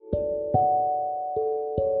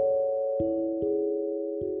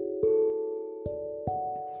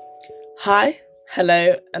Hi,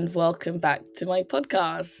 hello, and welcome back to my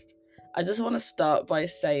podcast. I just want to start by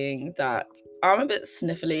saying that I'm a bit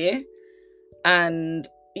sniffly and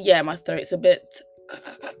yeah, my throat's a bit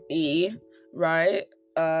right?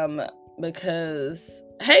 Um, because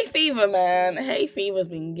hay fever, man, hay fever's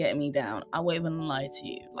been getting me down. I won't even lie to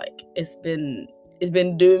you. Like it's been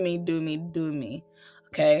doing me.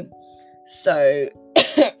 Okay, so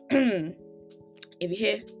if you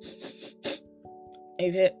hear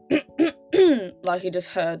like you just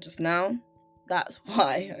heard just now, that's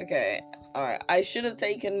why. Okay, all right. I should have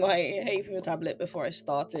taken my hay fever tablet before I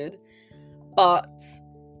started, but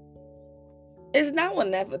it's now or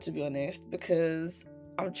never, to be honest, because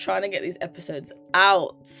I'm trying to get these episodes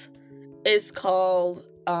out. It's called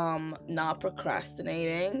not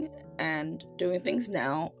procrastinating and doing things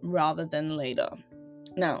now rather than later.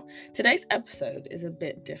 Now, today's episode is a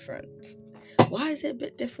bit different. Why is it a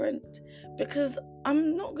bit different? Because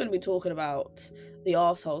I'm not going to be talking about the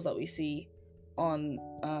arseholes that we see on,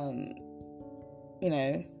 on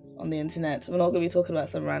the internet. We're not going to be talking about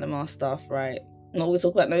some random ass stuff, right? I'm not going to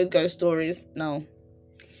talk about no ghost stories. No.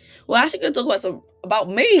 We're actually going to talk about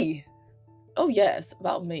me. Oh yes,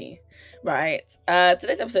 about me, right?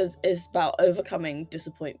 Today's episode is about overcoming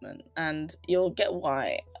disappointment, and you'll get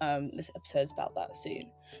why this episode's about that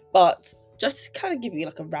soon. But just to kind of give you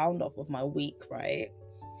like a round off of my week, right?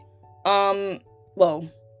 Well,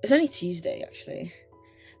 it's only Tuesday actually,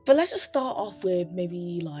 but let's just start off with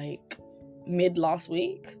maybe like mid last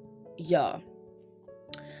week. Yeah,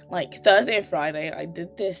 like Thursday and Friday, I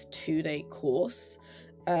did this 2-day course.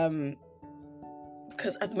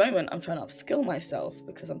 Because at the moment I'm trying to upskill myself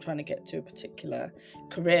because I'm trying to get to a particular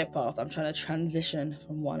career path. I'm trying to transition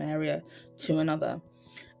from one area to another.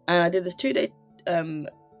 And I did this 2-day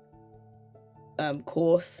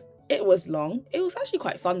course. It was long. It was actually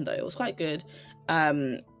quite fun though. It was quite good.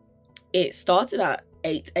 It started at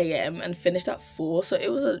 8 a.m. and finished at 4. So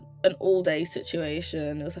it was an all-day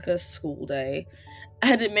situation. It was like a school day.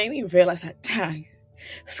 And it made me realize that, dang,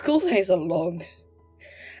 school days are long.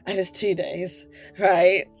 And it's 2 days,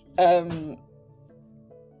 right?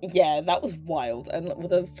 Yeah, that was wild. And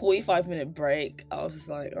with a 45-minute break, I was just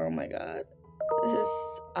like, oh my god,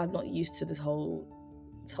 I'm not used to this whole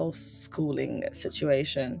schooling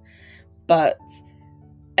situation. But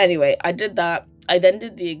anyway, I did that. I then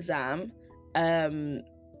did the exam,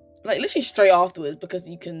 like literally straight afterwards, because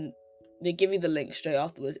they give you the link straight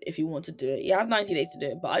afterwards if you want to do it. You have 90 days to do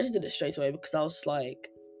it, but I just did it straight away because I was just like,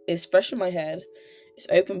 it's fresh in my head. It's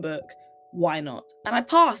open book. Why not? And I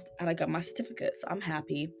passed and I got my certificate. So I'm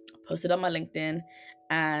happy. I posted on my LinkedIn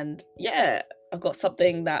and yeah, I've got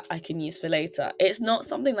something that I can use for later. It's not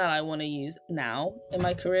something that I want to use now in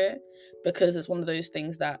my career because it's one of those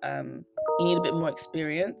things that you need a bit more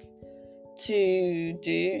experience to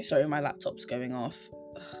do. Sorry, my laptop's going off.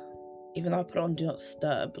 Even though I put it on do not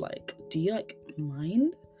disturb, like, do you like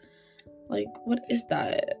mind? Like, what is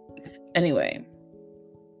that? Anyway.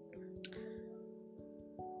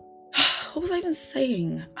 What was I even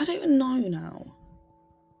saying? I don't even know now.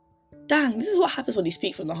 Dang, this is what happens when you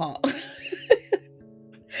speak from the heart.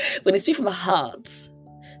 When you speak from the heart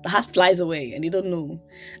flies away and you don't know.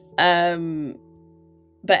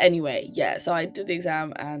 But anyway, yeah, so I did the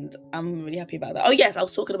exam and I'm really happy about that. Oh yes, I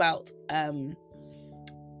was talking about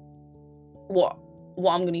what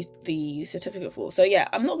I'm going to use the certificate for. So yeah,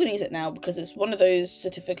 I'm not going to use it now because it's one of those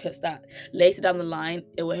certificates that later down the line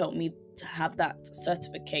it will help me to have that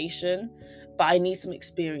certification, but I need some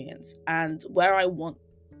experience, and where I want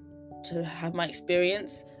to have my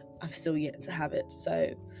experience, I'm still yet to have it.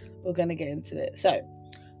 So we're going to get into it. So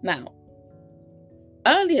now,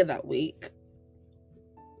 earlier that week,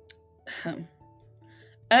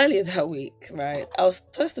 right, I was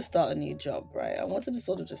supposed to start a new job, right? I wanted to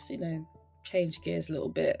sort of just, change gears a little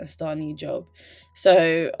bit and start a new job.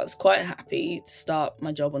 So I was quite happy to start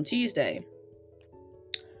my job on Tuesday.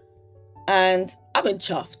 And I've been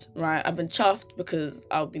chuffed, right? I've been chuffed because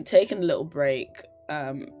I've been taking a little break,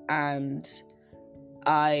 and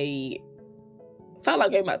I felt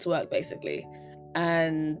like going back to work basically.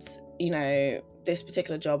 And, this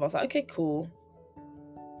particular job, I was like, okay, cool.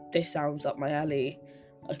 This sounds up my alley.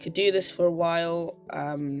 I could do this for a while.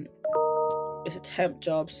 It's a temp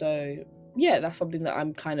job, so yeah, that's something that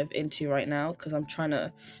I'm kind of into right now because I'm trying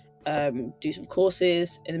to do some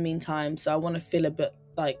courses in the meantime. So I want to feel a bit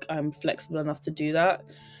like I'm flexible enough to do that.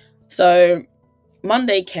 So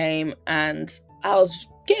Monday came and I was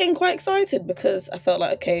getting quite excited because I felt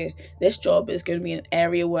like, okay, this job is going to be an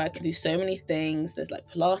area where I can do so many things. There's like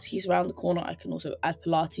Pilates around the corner. I can also add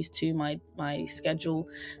Pilates to my schedule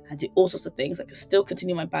and do all sorts of things. I can still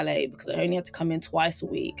continue my ballet because I only had to come in twice a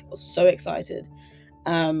week. I was so excited.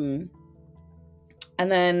 And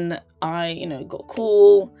then I, got a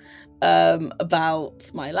call about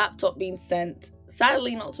my laptop being sent.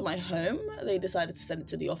 Sadly, not to my home. They decided to send it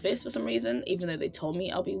to the office for some reason, even though they told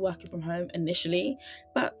me I'll be working from home initially.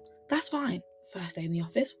 But that's fine. First day in the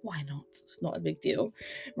office, why not? It's not a big deal,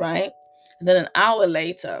 right? And then an hour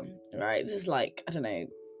later, right? This is like, I don't know,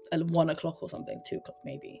 at 1 o'clock or something, 2 o'clock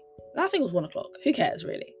maybe. I think it was 1 o'clock. Who cares,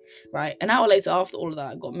 really? Right? An hour later, after all of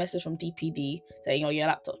that, I got a message from DPD saying, oh, your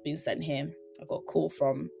laptop's been sent here. I got a call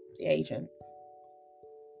from the agent.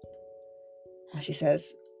 And she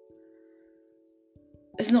says,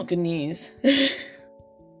 it's not good news. The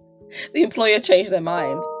employer changed their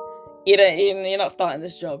mind. You're not starting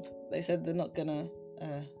this job. They said they're not gonna,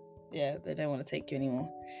 they don't want to take you anymore.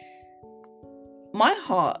 My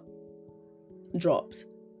heart dropped.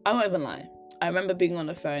 I won't even lie. I remember being on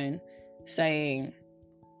the phone saying,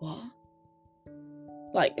 what?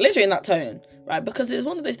 Like, literally in that tone, right? Because it's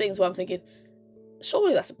one of those things where I'm thinking,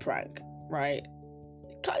 surely that's a prank, right?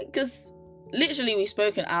 Because literally we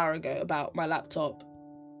spoke an hour ago about my laptop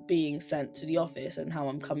being sent to the office and how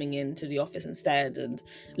I'm coming into the office instead, and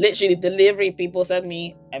literally the delivery people sent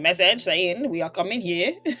me a message saying we are coming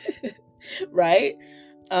here. Right?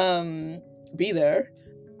 Be there.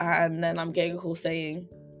 And then I'm getting a call saying,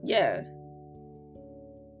 yeah,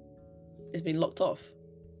 it's been locked off.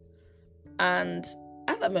 And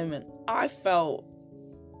at that moment I felt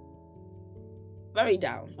very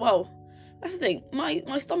down. Well, that's the thing, my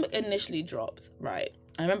stomach initially dropped, right?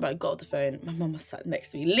 I remember I got off the phone, my mum was sat next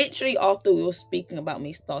to me, literally after we were speaking about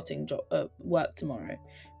me starting work tomorrow,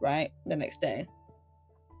 right? The next day.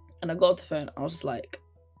 And I got off the phone, I was just like,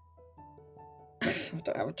 I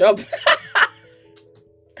don't have a job.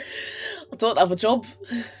 I don't have a job.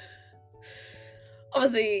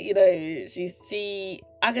 Obviously,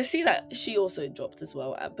 I can see that she also dropped as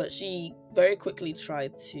well, but she very quickly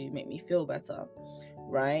tried to make me feel better,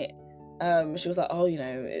 right? She was like, oh,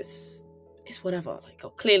 it's whatever. Like, oh,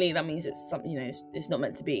 clearly that means it's something, it's not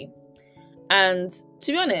meant to be. And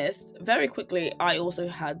to be honest, very quickly, I also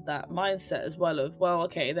had that mindset as well of, well,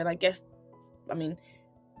 okay, then I guess, what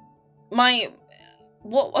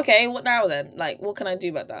now then? Like, what can I do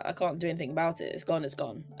about that? I can't do anything about it. It's gone, it's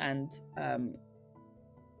gone. And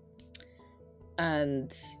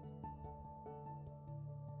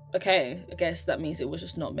okay, I guess that means it was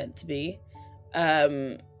just not meant to be.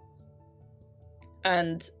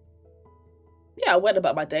 And yeah, I went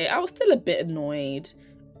about my day. I was still a bit annoyed,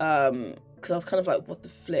 because I was kind of like, what the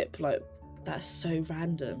flip? Like, that's so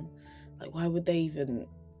random. Like, why would they even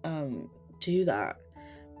do that?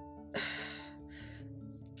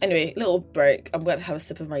 Anyway, little break. I'm going to have a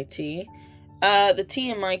sip of my tea. The tea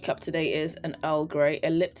in my cup today is an Earl Grey, a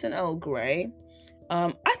Lipton Earl Grey. I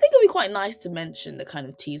think it'll be quite nice to mention the kind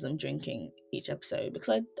of teas I'm drinking each episode,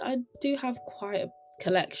 because I do have quite a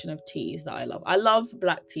collection of teas that I love. I love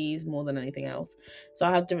black teas more than anything else. So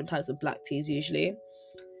I have different types of black teas usually.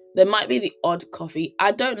 There might be the odd coffee.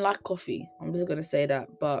 I don't like coffee. I'm just going to say that.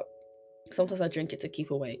 But sometimes I drink it to keep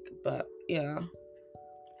awake. But yeah.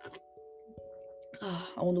 I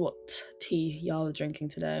wonder what tea y'all are drinking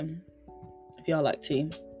today. If y'all like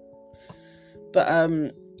tea. But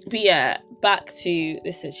yeah, back to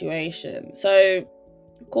this situation. So,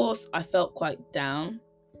 of course, I felt quite down.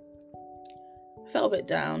 I felt a bit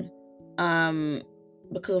down.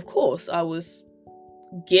 Because, of course, I was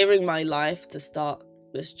gearing my life to start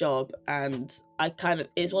this job. And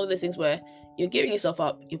it's one of those things where you're gearing yourself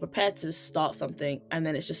up, you're prepared to start something, and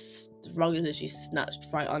then it's just rug is literally snatched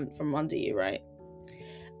right from under you, right?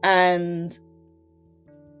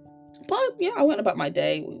 But yeah, I went about my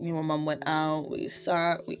day. Me and my mum went out, we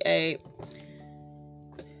sat, we ate.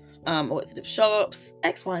 I went to the shops,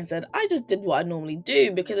 X, Y, and Z. I just did what I normally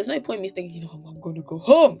do, because there's no point me thinking, I'm gonna go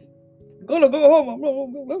home. I'm gonna go home. I'm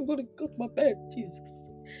gonna go to my bed. Jesus.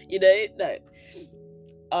 No.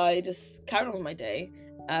 I just carried on with my day.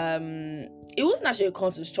 It wasn't actually a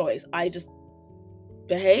conscious choice. I just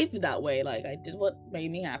behaved that way. Like, I did what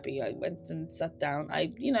made me happy. I went and sat down.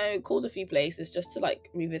 I called a few places just to like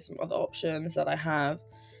revisit some other options that I have,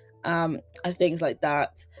 and things like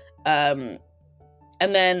that. And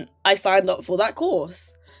then I signed up for that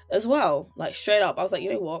course as well. Like, straight up, I was like,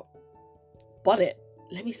 you know what, bought it,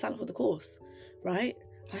 let me sign up for the course, right?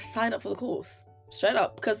 I signed up for the course straight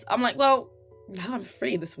up, because I'm like, well, now I'm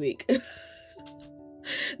free this week.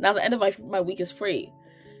 Now the end of my week is free.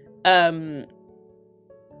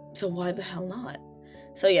 So why the hell not?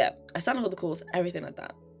 So yeah, I signed up for the course, everything like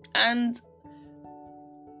that. And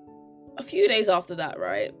a few days after that,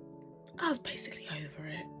 right, I was basically over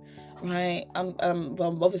it, right? I'm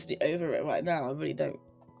obviously over it right now. I really don't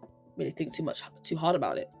really think too hard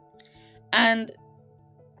about it. And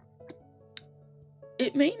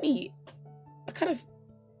it made me, I kind of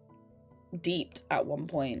deeped at one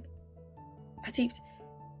point.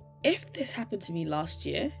 If this happened to me last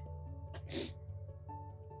year,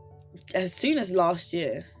 as soon as last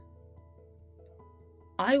year,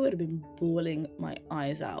 I would have been bawling my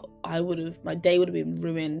eyes out. My day would have been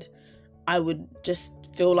ruined. I would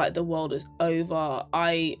just feel like the world is over.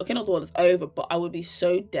 Not the world is over, but I would be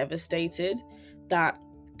so devastated that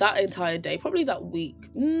entire day, probably that week,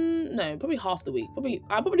 probably half the week,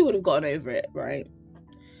 I probably would have gotten over it, right?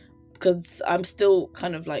 Because I'm still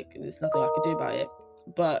kind of like, there's nothing I could do about it,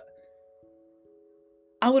 but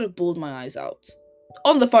I would have bawled my eyes out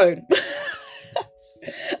on the phone.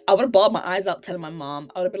 I would have bawled my eyes out telling my mom.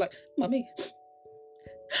 I would have been like, Mommy,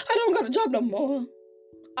 I don't got a job no more.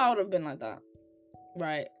 I would have been like that,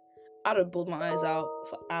 right? I would have bawled my eyes out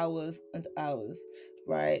for hours and hours,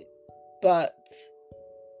 right? But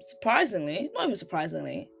surprisingly, not even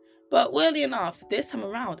surprisingly, but weirdly enough, this time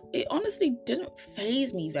around, it honestly didn't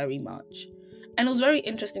faze me very much. And it was very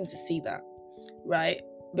interesting to see that, right?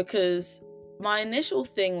 Because my initial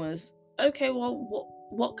thing was, okay, well,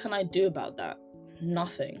 what can I do about that?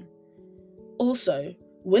 Nothing. Also,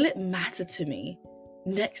 will it matter to me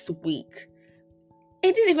next week?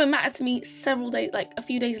 It didn't even matter to me a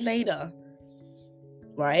few days later,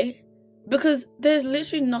 right? Because there's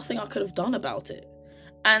literally nothing I could have done about it.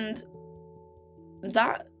 And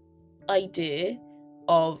that idea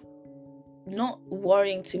of not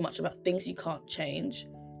worrying too much about things you can't change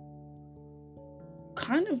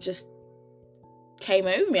kind of just came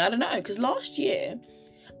over me. I don't know, because last year,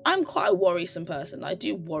 I'm quite a worrisome person. I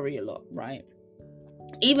do worry a lot, right?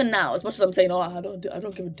 Even now, as much as I'm saying, I don't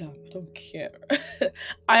give a damn, I don't care.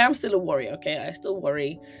 I am still a worrier, okay? I still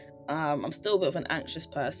worry. I'm still a bit of an anxious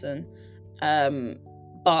person.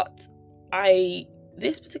 But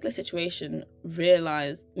this particular situation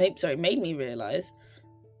made me realize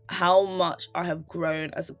how much I have grown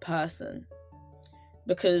as a person.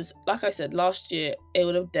 Because, like I said, last year, it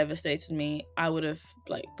would have devastated me. I would have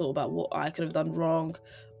thought about what I could have done wrong.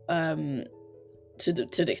 To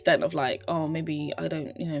the extent of maybe I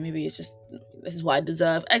don't, maybe it's just, this is what I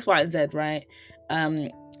deserve, X, Y, and Z, right? I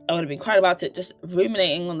would have been crying about it, just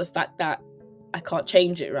ruminating on the fact that I can't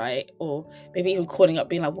change it, right? Or maybe even calling up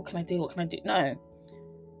being like, what can I do? No.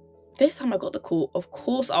 This time I got the call. Of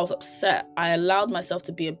course I was upset. I allowed myself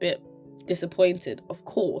to be a bit disappointed, of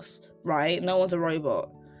course, right? No one's a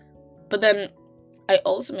robot. But then I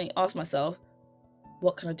ultimately asked myself,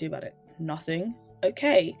 what can I do about it? Nothing.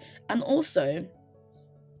 Okay. And also,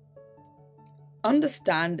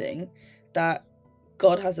 understanding that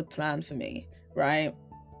God has a plan for me, right?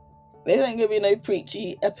 This ain't gonna be no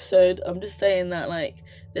preachy episode. I'm just saying that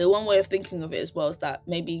the one way of thinking of it as well is that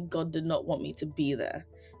maybe God did not want me to be there,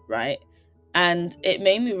 right? And it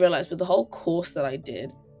made me realize with the whole course that I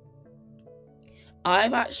did,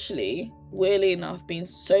 I've actually, weirdly enough, been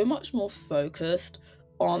so much more focused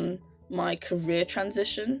on my career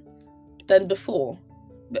transition than before.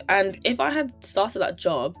 And if I had started that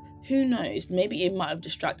job, who knows, maybe it might have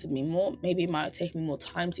distracted me more. Maybe it might have taken me more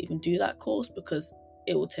time to even do that course because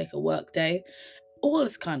it will take a work day, all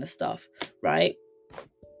this kind of stuff, right?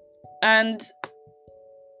 And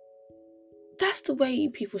that's the way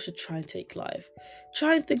people should try and take life.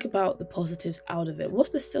 Try and think about the positives out of it.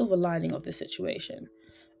 What's the silver lining of this situation,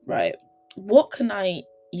 right? What can I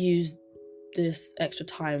use this extra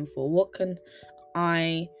time for? What can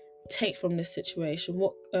I take from this situation?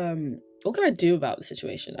 What can I do about the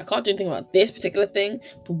situation? I can't do anything about this particular thing,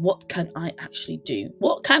 but what can I actually do?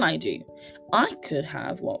 What can I do? I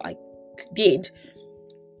did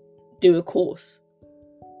do a course,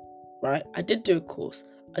 right? I did do a course.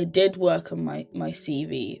 I did work on my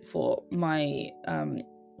CV for my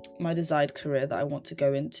my desired career that I want to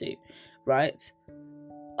go into, right?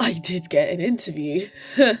 I did get an interview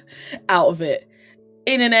out of it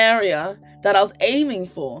in an area that I was aiming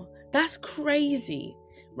for. That's crazy,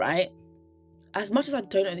 right? As much as I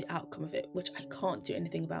don't know the outcome of it, which I can't do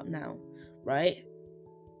anything about now, right?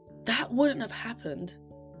 That wouldn't have happened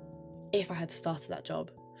if I had started that job,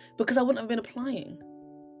 because I wouldn't have been applying.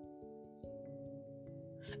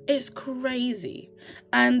 It's crazy.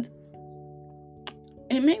 And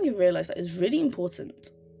it made me realize that it's really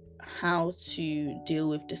important how to deal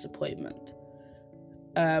with disappointment.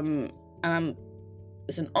 And I'm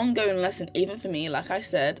it's an ongoing lesson even for me. Like I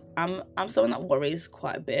said, I'm someone that worries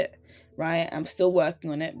quite a bit, right? I'm still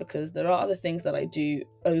working on it because there are other things that I do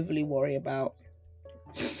overly worry about.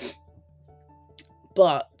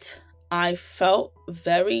 But I felt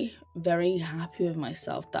very, very happy with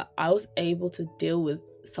myself that I was able to deal with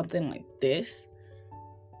something like this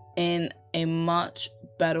in a much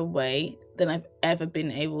better way than I've ever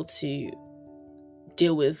been able to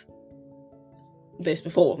deal with this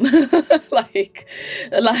before. like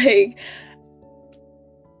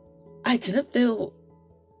I didn't feel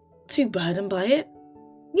too burdened by it.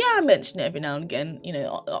 Yeah, I mention it every now and again, you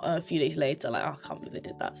know, a few days later, like, oh, I can't believe they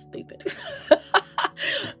did that, stupid.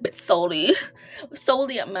 Bit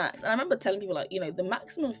solely at max. And I remember telling people, like, you know, the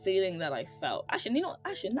maximum feeling that I felt, actually,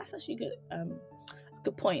 that's actually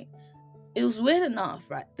good point. It was weird enough,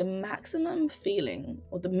 right? The maximum feeling,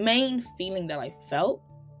 or the main feeling that I felt,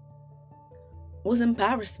 was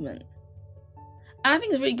embarrassment. And I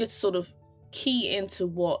think it's really good to sort of key into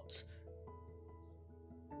what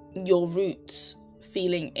your roots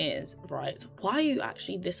feeling is, right? Why are you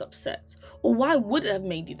actually this upset? Or why would it have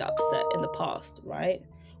made you that upset in the past, right?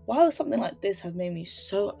 Why would something like this have made me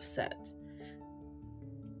so upset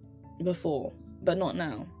before, but not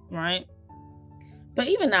now, right? But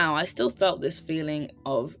even now, I still felt this feeling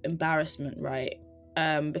of embarrassment, right?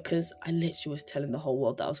 Because I literally was telling the whole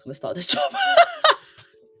world that I was going to start this job.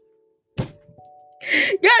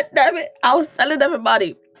 God damn it. I was telling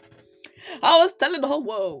everybody. I was telling the whole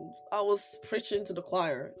world. I was preaching to the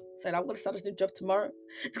choir, saying I'm going to start this new job tomorrow.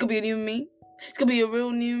 It's going to be a new me. It's going to be a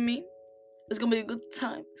real new me. It's going to be a good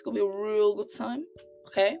time. It's going to be a real good time.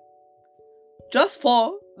 Okay? Just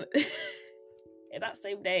for in that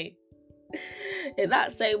same day, I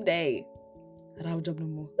don't have a job no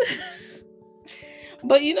more.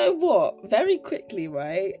 But you know what? Very quickly,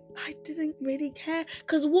 right? I didn't really care.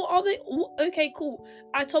 Because what are they? Okay, cool.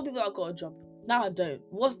 I told people I got a job. Now I don't.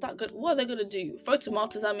 What's that good? What are they going to do? Throw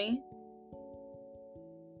tomatoes at me?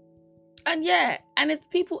 And yeah, and if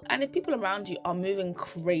people around you are moving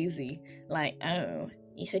crazy, like, oh,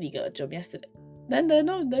 you said you got a job yesterday, then they're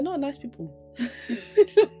not nice people.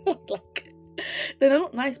 Like, they're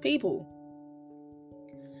not nice people.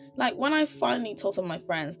 Like, when I finally told some of my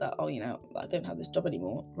friends that, oh, you know, I don't have this job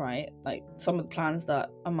anymore, right? Like, some of the plans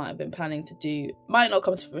that I might have been planning to do might not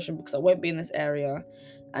come to fruition because I won't be in this area,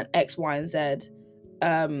 and X, Y, and Z.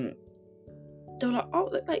 They were like,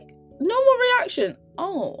 oh, like, no more reaction.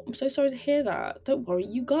 Oh, I'm so sorry to hear that. Don't worry,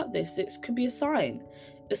 you got this. It could be a sign.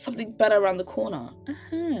 There's something better around the corner.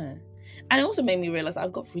 And it also made me realize that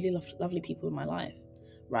I've got really lovely people in my life,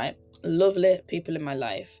 right? Lovely people in my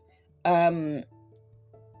life.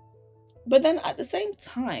 But then at the same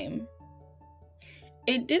time,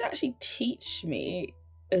 it did actually teach me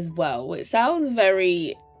as well, which sounds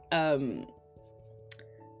very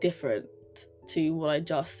different to what I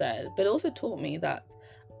just said, but it also taught me that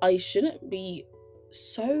I shouldn't be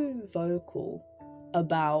so vocal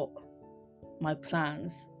about my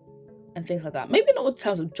plans and things like that. Maybe not in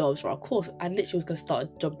terms of jobs, right? Of course, I literally was going to start a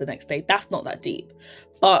job the next day. That's not that deep.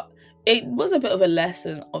 But it was a bit of a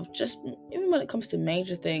lesson of just, even when it comes to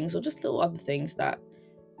major things or just little other things, that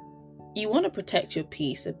you want to protect your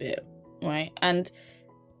peace a bit, right? And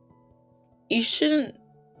you shouldn't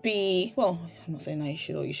be, well, I'm not saying that you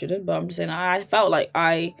should or you shouldn't, but I'm just saying I felt like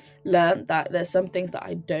I learned that there's some things that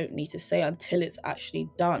I don't need to say until it's actually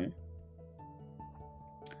done.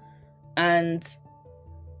 And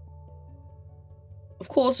of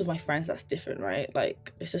course, with my friends, that's different, right?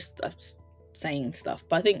 Like, it's just I'm just saying stuff.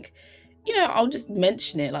 But I think, you know, I'll just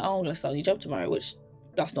mention it, like, oh, I'm going to start a new job tomorrow, which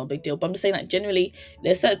that's not a big deal. But I'm just saying, like, generally,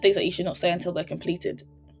 there's certain things that you should not say until they're completed,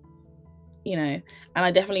 you know. And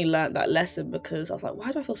I definitely learned that lesson because I was like,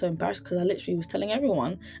 why do I feel so embarrassed? Because I literally was telling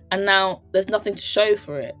everyone, and now there's nothing to show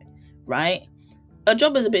for it, right? A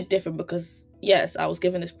job is a bit different because, yes, I was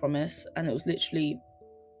given this promise, and it was literally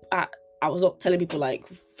I was not telling people like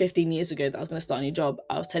 15 years ago that I was going to start a new job.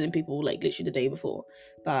 I was telling people like literally the day before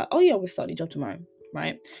that, oh yeah, I'm going to start a new job tomorrow,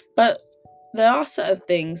 right? But there are certain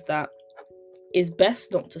things that is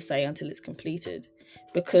best not to say until it's completed,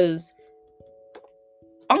 because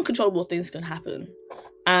uncontrollable things can happen,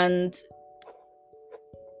 and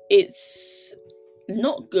it's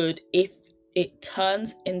not good if it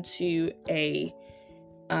turns into a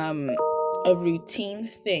routine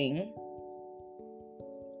thing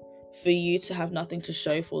for you to have nothing to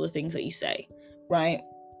show for the things that you say, right?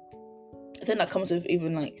 I think that comes with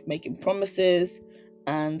even like making promises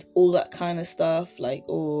and all that kind of stuff, like,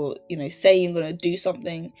 or, you know, saying you're going to do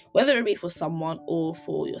something, whether it be for someone or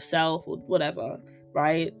for yourself or whatever,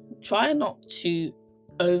 right? Try not to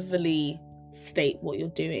overly state what you're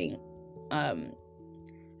doing,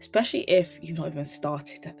 especially if you've not even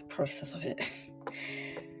started at the process of it.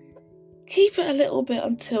 Keep it a little bit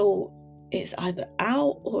until it's either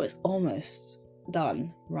out or it's almost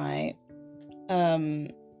done, right?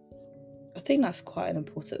 I think that's quite an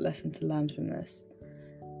important lesson to learn from this.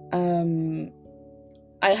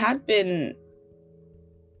 I had been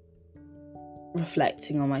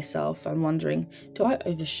reflecting on myself and wondering, do I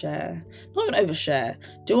overshare? Not even overshare.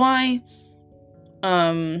 Do I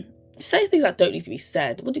say things that don't need to be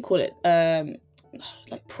said? What do you call it?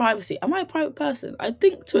 Like privacy. Am I a private person? I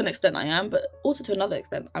think to an extent I am, but also to another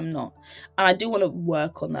extent I'm not. And I do want to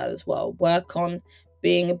work on that as well. Work on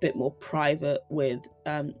being a bit more private with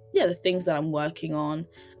the things that I'm working on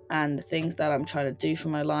and the things that I'm trying to do for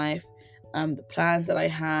my life, the plans that I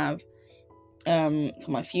have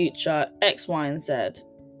for my future, X, Y, and Z.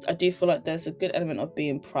 I do feel like there's a good element of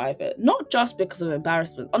being private, not just because of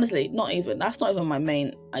embarrassment. Honestly, that's not even my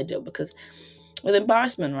main ideal, because with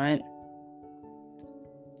embarrassment, right,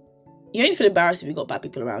 you only feel embarrassed if you've got bad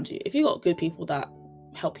people around you. If you've got good people that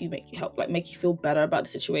help you, make you feel better about the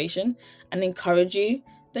situation and encourage you,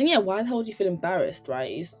 then yeah, why the hell would you feel embarrassed,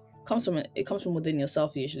 right? It comes from within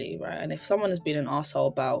yourself usually, right? And if someone has been an asshole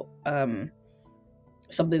about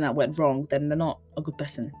something that went wrong, then they're not a good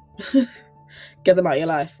person. Get them out of your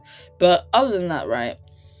life. But other than that, right,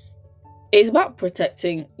 it's about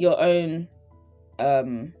protecting your own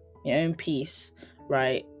peace,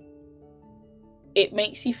 right? It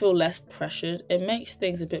makes you feel less pressured. It makes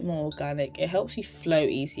things a bit more organic. It helps you flow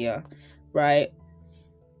easier, right?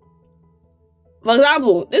 For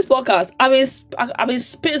example, this podcast, I've been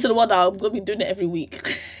spitting to the water. I'm gonna be doing it every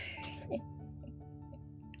week.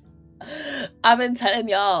 I've been telling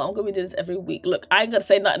y'all I'm gonna be doing this every week. Look, I ain't gonna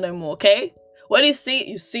say nothing no more, okay? When you see it,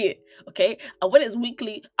 you see it, okay? And when it's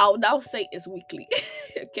weekly, I'll now say it's weekly,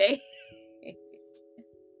 okay?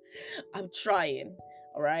 I'm trying,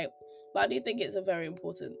 all right? But I do think it's a very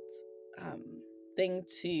important thing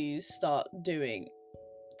to start doing.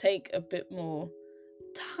 Take a bit more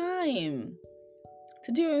time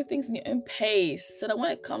to do your own things in your own pace, so that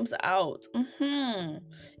when it comes out,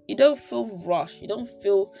 you don't feel rushed. You don't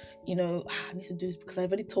feel, I need to do this because I've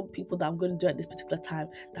already told people that I'm going to do it at this particular time.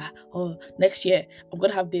 That, next year I'm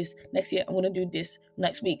going to have this. Next year I'm going to do this.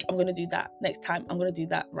 Next week I'm going to do that. Next time I'm going to do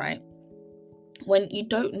that, right? When you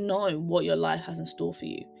don't know what your life has in store for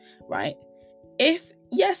you, right?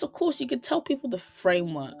 Yes, of course, you could tell people the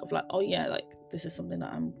framework of like, oh yeah, like this is something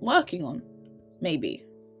that I'm working on, maybe,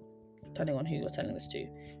 depending on who you're telling this to,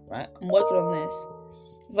 right? I'm working on this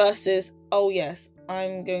versus, oh yes,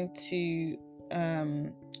 I'm going to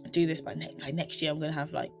do this by next year. I'm going to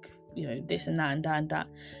have like, this and that and that and that,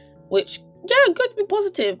 which, yeah, good to be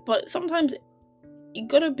positive, but sometimes you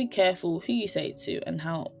got to be careful who you say it to and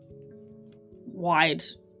how wide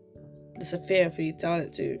the sphere for you to tell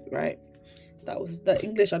it to, right? That was the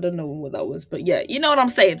English. I don't know what that was, but yeah, you know what I'm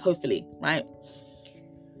saying, hopefully, right?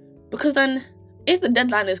 Because then if the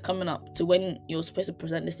deadline is coming up to when you're supposed to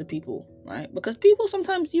present this to people, right? Because people,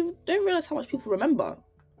 sometimes you don't realize how much people remember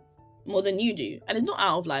more than you do. And it's not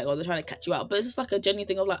out of like, they're trying to catch you out, but it's just like a genuine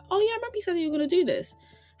thing of like, oh yeah, I remember you said you were going to do this.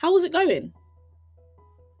 How was it going?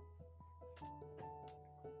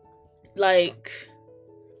 Like,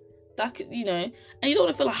 that could, and you don't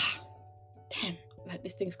want to feel like, damn, like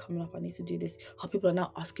this thing's coming up, I need to do this. Oh, people are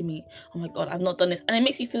now asking me, oh my God, I've not done this. And it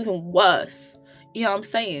makes you feel even worse. You know what I'm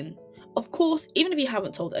saying? Of course, even if you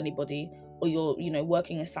haven't told anybody, or you're,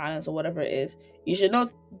 working in silence or whatever it is, you should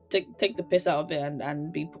not take the piss out of it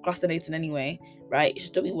and be procrastinating anyway, right? You should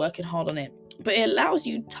still be working hard on it. But it allows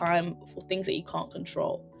you time for things that you can't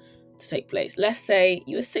control to take place. Let's say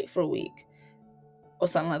you were sick for a week or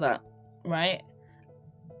something like that, right?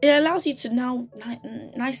 It allows you to now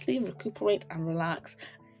nicely recuperate and relax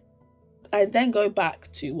and then go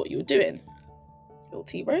back to what you were doing. Little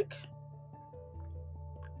tea break.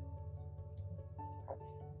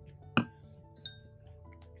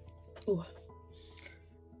 Ooh.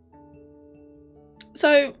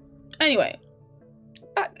 So, anyway,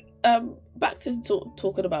 back to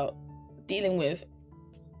talking about dealing with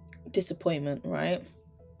disappointment, right?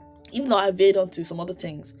 Even though I veered onto some other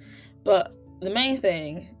things, but the main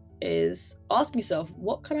thing is asking yourself,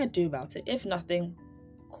 what can I do about it? If nothing,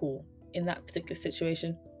 cool. In that particular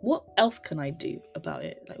situation, what else can I do about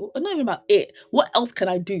it? Like, not even about it. What else can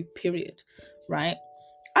I do? Period. Right?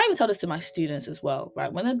 I even tell this to my students as well,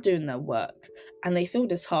 right? When they're doing their work and they feel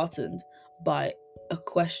disheartened by a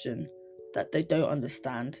question that they don't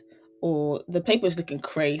understand, or the paper's looking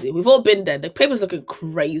crazy. We've all been there. The paper's looking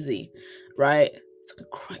crazy, right? It's looking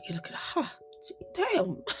crazy. You're looking,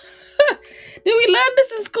 damn. Did we learn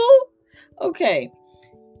this in school? Okay.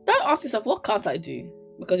 Don't ask yourself, what can't I do?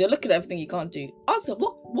 because you're looking at everything you can't do. Ask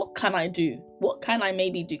yourself, what can I do? What can I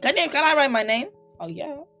maybe do? Can I write my name? Oh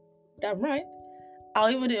yeah, damn right. I'll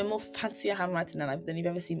even do a more fancier handwriting than you've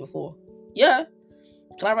ever seen before. Yeah.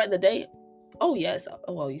 Can I write the date? Oh yes.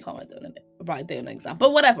 Oh well, you can't write the date on an exam.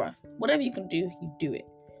 But whatever you can do, you do it.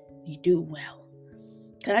 You do it well.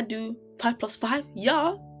 Can I do 5 + 5?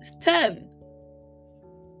 Yeah, it's 10.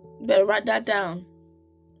 You better write that down.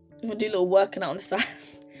 Even do a little working out on the side.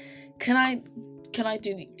 Can I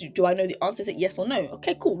do I know the answer? Is it yes or no?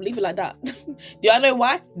 Okay, cool. Leave it like that. Do I know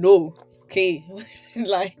why? No. Okay.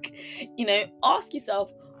 Like, ask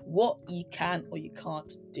yourself what you can or you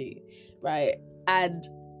can't do, right? And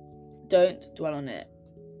don't dwell on it.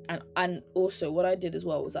 And also what I did as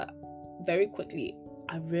well was that very quickly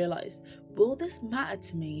I realized, will this matter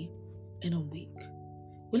to me in a week?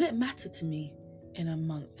 Will it matter to me in a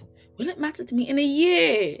month? Will it matter to me in a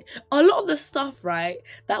year? A lot of the stuff, right,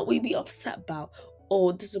 that we be upset about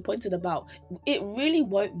or disappointed about, it really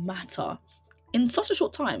won't matter in such a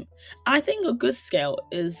short time. And I think a good scale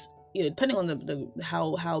is, depending on the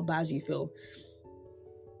how bad you feel,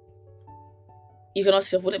 you can ask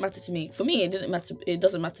yourself, will it matter to me? For me, it didn't matter. It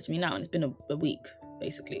doesn't matter to me now, and it's been a week,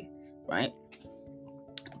 basically, right?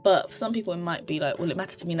 But for some people, it might be like, will it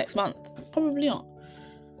matter to me next month? Probably not.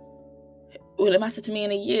 Will it matter to me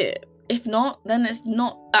in a year? If not, then it's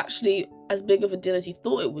not actually as big of a deal as you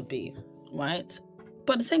thought it would be, right?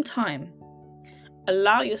 But at the same time,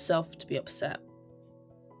 allow yourself to be upset.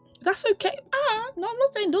 That's okay. No, I'm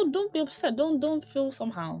not saying don't be upset. Don't feel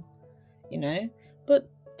somehow, But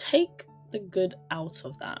take the good out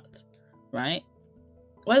of that, right?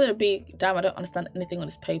 Whether it be, damn, I don't understand anything on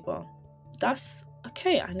this paper. That's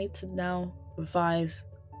okay. I need to now revise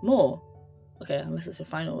more. Okay, unless it's your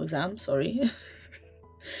final exam, sorry.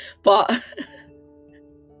 But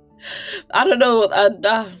I don't know.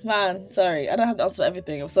 Man, sorry. I don't have to answer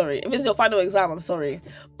everything. I'm sorry. If it's your final exam, I'm sorry.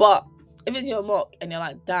 But if it's your mock and you're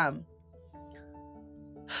like, damn,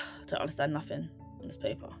 I don't understand nothing on this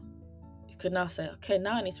paper, you could now say, okay,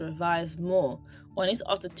 now I need to revise more. Or I need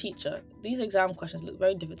to ask the teacher. These exam questions look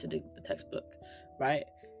very different to the textbook, right?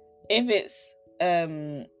 If it's,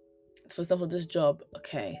 for example, this job,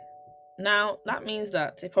 okay, now that means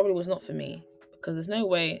that it probably was not for me, because there's no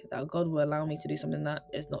way that God will allow me to do something that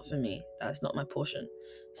is not for me. That's not my portion.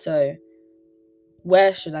 So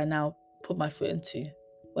where should I now put my foot into?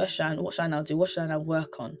 What should I now do? What should I now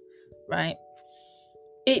work on? Right?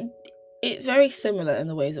 It's very similar in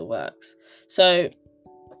the ways it works. So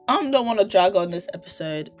I don't want to drag on this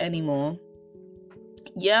episode anymore.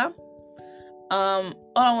 Yeah. All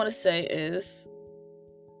I want to say is,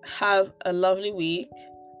 have a lovely week,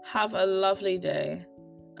 have a lovely day,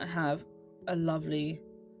 and have a lovely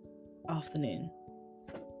afternoon.